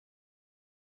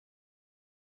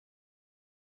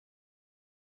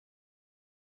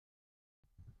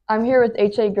I'm here with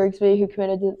H.A. Grigsby, who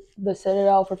committed to the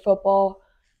Citadel for football.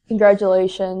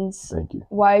 Congratulations. Thank you.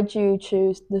 Why did you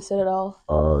choose the Citadel?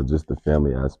 Just the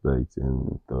family aspect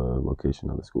and the location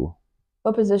of the school.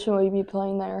 What position will you be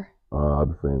playing there? I'll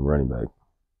be playing running back.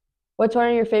 What's one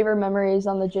of your favorite memories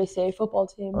on the JCA football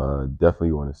team?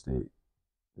 Definitely won a state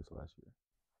this last year.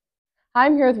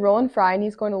 I'm here with Roland Frey, and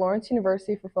he's going to Lawrence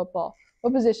University for football.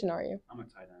 What position are you? I'm a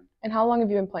tight end. And how long have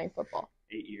you been playing football?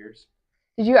 8 years.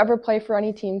 Did you ever play for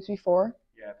any teams before?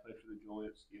 Yeah, I played for the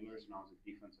Joliet Steelers, and I was a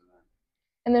defensive end.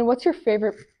 And then what's your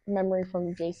favorite memory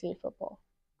from JCA football?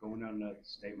 Going down to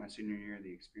state my senior year,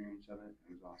 the experience of it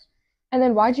was awesome. And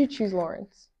then why'd you choose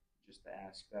Lawrence? Just the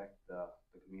aspect, the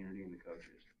community, and the coaches.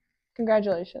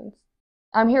 Congratulations.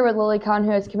 I'm here with Lilly, Conn,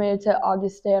 who has committed to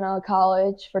Augustana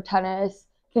College for tennis.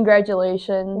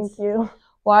 Congratulations. Thank you.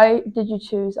 Why did you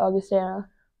choose Augustana?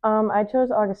 I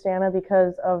chose Augustana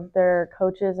because of their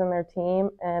coaches and their team,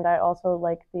 and I also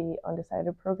like the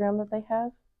undecided program that they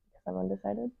have because I'm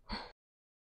undecided.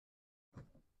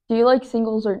 Do you like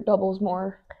singles or doubles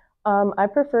more? I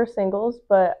prefer singles,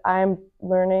 but I'm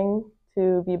learning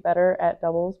to be better at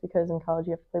doubles because in college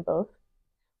you have to play both.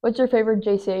 What's your favorite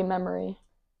JCA memory?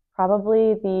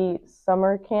 Probably the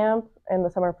summer camp and the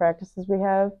summer practices we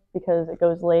have because it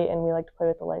goes late and we like to play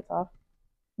with the lights off.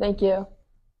 Thank you.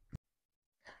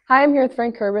 Hi, I'm here with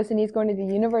Curbis, and he's going to the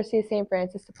University of St.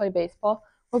 Francis to play baseball.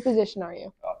 What position are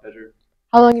you? Pitcher.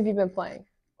 How long have you been playing?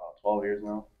 About 12 years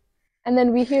now. And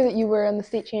then we hear that you were on the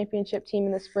state championship team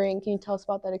in the spring. Can you tell us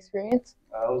about that experience?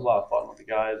 It was a lot of fun with the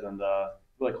guys, and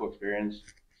really cool experience.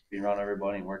 Just being around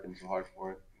everybody and working so hard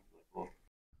for it. It was really cool.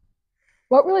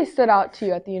 What really stood out to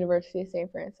you at the University of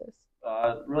St. Francis?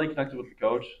 Really connected with the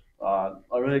coach. I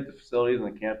really like the facilities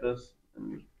and the campus,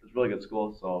 and it's a really good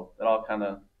school, so it all kind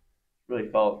of really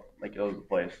felt like it was the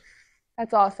place.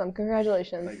 That's awesome.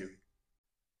 Congratulations. Thank you.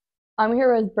 I'm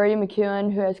here with Brady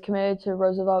McKeon, who has committed to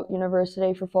Roosevelt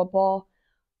University for football.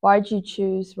 Why did you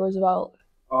choose Roosevelt?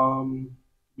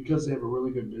 Because they have a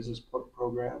really good business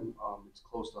program. It's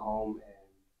close to home, and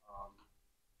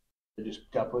they just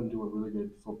got put into a really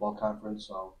good football conference,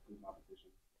 so good competition.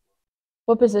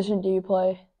 What position do you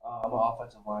play? I'm an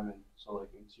offensive lineman, so like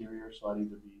interior, so I'd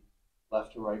either be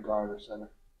left to right guard or center.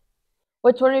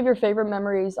 What's one of your favorite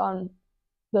memories on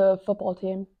the football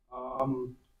team?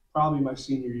 Probably my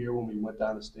senior year when we went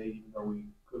down to state, even though we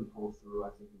couldn't pull through. I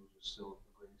think it was just still a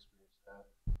great experience to have.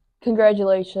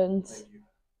 Congratulations. Thank you.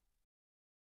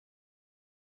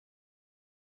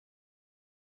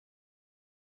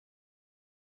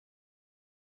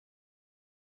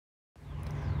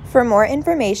 For more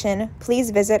information,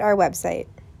 please visit our website.